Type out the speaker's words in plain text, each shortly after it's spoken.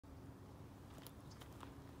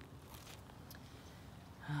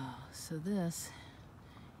So this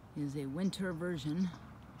is a winter version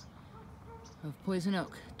of poison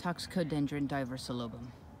oak, Toxicodendron diversilobum.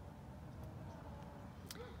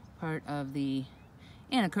 Part of the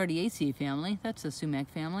Anacardiaceae family. That's the sumac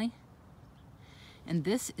family. And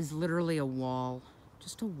this is literally a wall,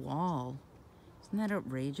 just a wall. Isn't that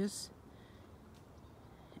outrageous?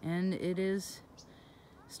 And it is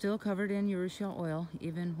still covered in urushiol oil,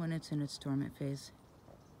 even when it's in its dormant phase.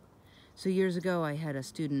 So years ago, I had a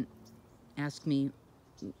student ask me,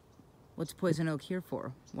 what's poison oak here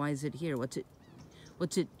for? Why is it here? What's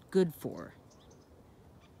it good for?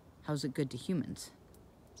 How's it good to humans?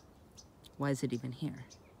 Why is it even here?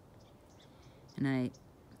 And I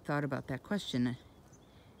thought about that question,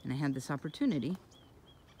 and I had this opportunity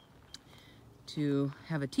to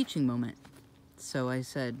have a teaching moment. So I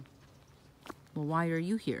said, well, why are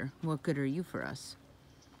you here? What good are you for us?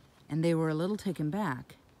 And they were a little taken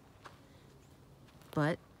back.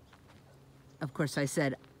 But, of course, I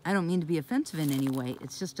said, I don't mean to be offensive in any way.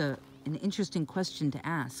 It's just an interesting question to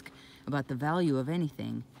ask about the value of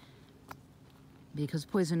anything. Because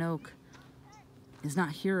poison oak is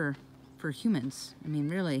not here for humans. I mean,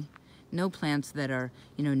 really, no plants that are,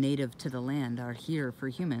 native to the land are here for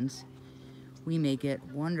humans. We may get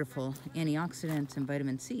wonderful antioxidants and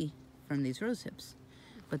vitamin C from these rose hips,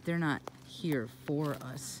 but they're not here for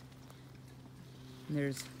us. And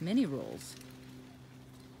there's many roles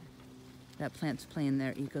that plants play in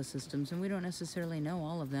their ecosystems, and we don't necessarily know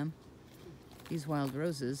all of them. These wild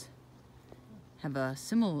roses have a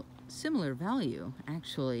similar value,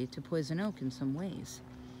 actually, to poison oak in some ways.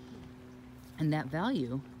 And that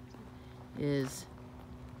value is,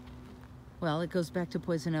 well, it goes back to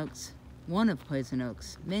poison oak's, one of poison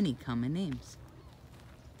oak's many common names.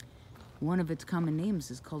 One of its common names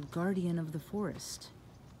is called guardian of the forest.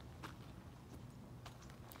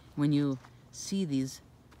 When you see these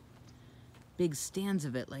big stands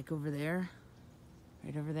of it, like over there,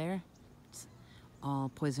 right over there, it's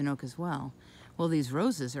all poison oak as well. Well, these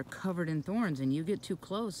roses are covered in thorns, and you get too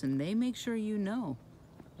close, and they make sure you know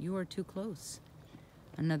you are too close.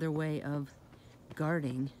 Another way of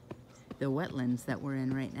guarding the wetlands that we're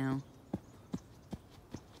in right now.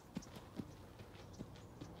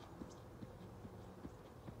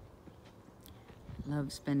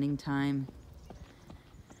 Love spending time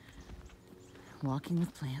walking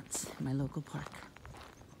with plants in my local park.